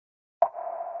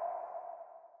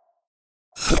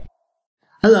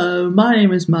Hello, my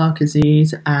name is Mark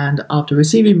Aziz, and after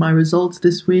receiving my results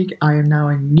this week, I am now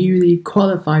a newly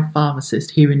qualified pharmacist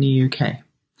here in the UK.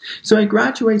 So I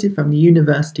graduated from the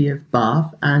University of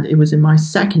Bath, and it was in my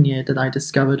second year that I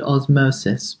discovered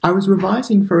Osmosis. I was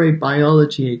revising for a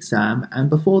biology exam, and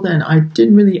before then I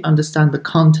didn't really understand the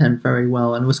content very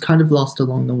well and was kind of lost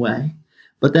along the way.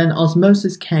 But then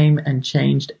Osmosis came and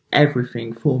changed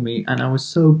everything for me, and I was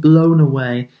so blown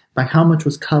away by how much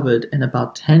was covered in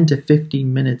about 10 to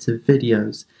 15 minutes of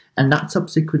videos, and that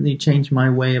subsequently changed my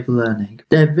way of learning.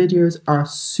 Their videos are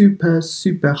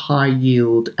super high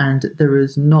yield, and there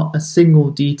is not a single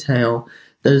detail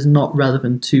that is not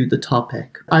relevant to the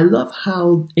topic. I love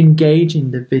how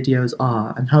engaging the videos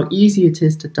are and how easy it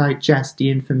is to digest the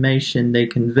information they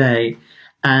convey,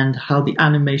 and how the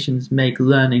animations make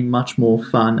learning much more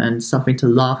fun and something to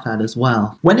laugh at as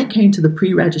well. When it came to the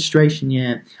pre-registration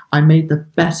year, I made the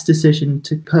best decision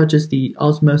to purchase the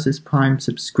Osmosis Prime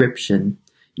subscription.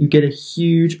 You get a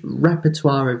huge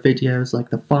repertoire of videos like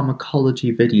the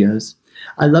pharmacology videos.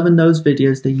 I love in those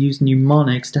videos they use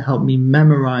mnemonics to help me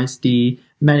memorize the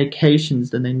medications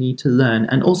that I need to learn,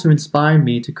 and also inspire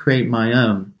me to create my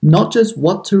own. Not just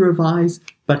what to revise,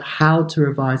 but how to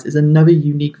revise is another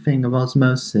unique thing of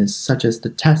Osmosis, such as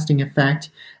the testing effect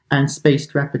and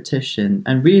spaced repetition,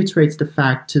 and reiterates the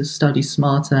fact to study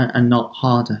smarter and not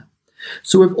harder.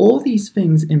 So with all these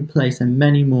things in place and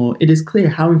many more, it is clear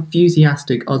how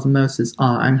enthusiastic Osmosis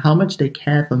are and how much they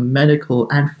care for medical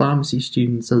and pharmacy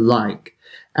students alike,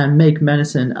 and make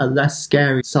medicine a less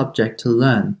scary subject to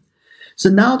learn. So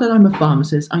now that I'm a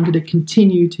pharmacist, I'm going to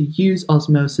continue to use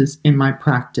Osmosis in my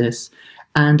practice,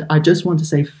 and I just want to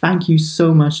say thank you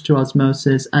so much to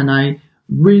Osmosis, and I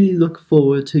really look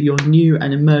forward to your new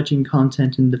and emerging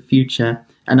content in the future,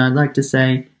 and I'd like to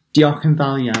say diolch yn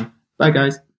fawr iawn. Bye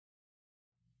guys.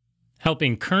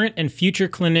 Helping current and future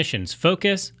clinicians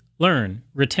focus, learn,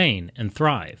 retain, and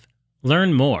thrive.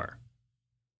 Learn more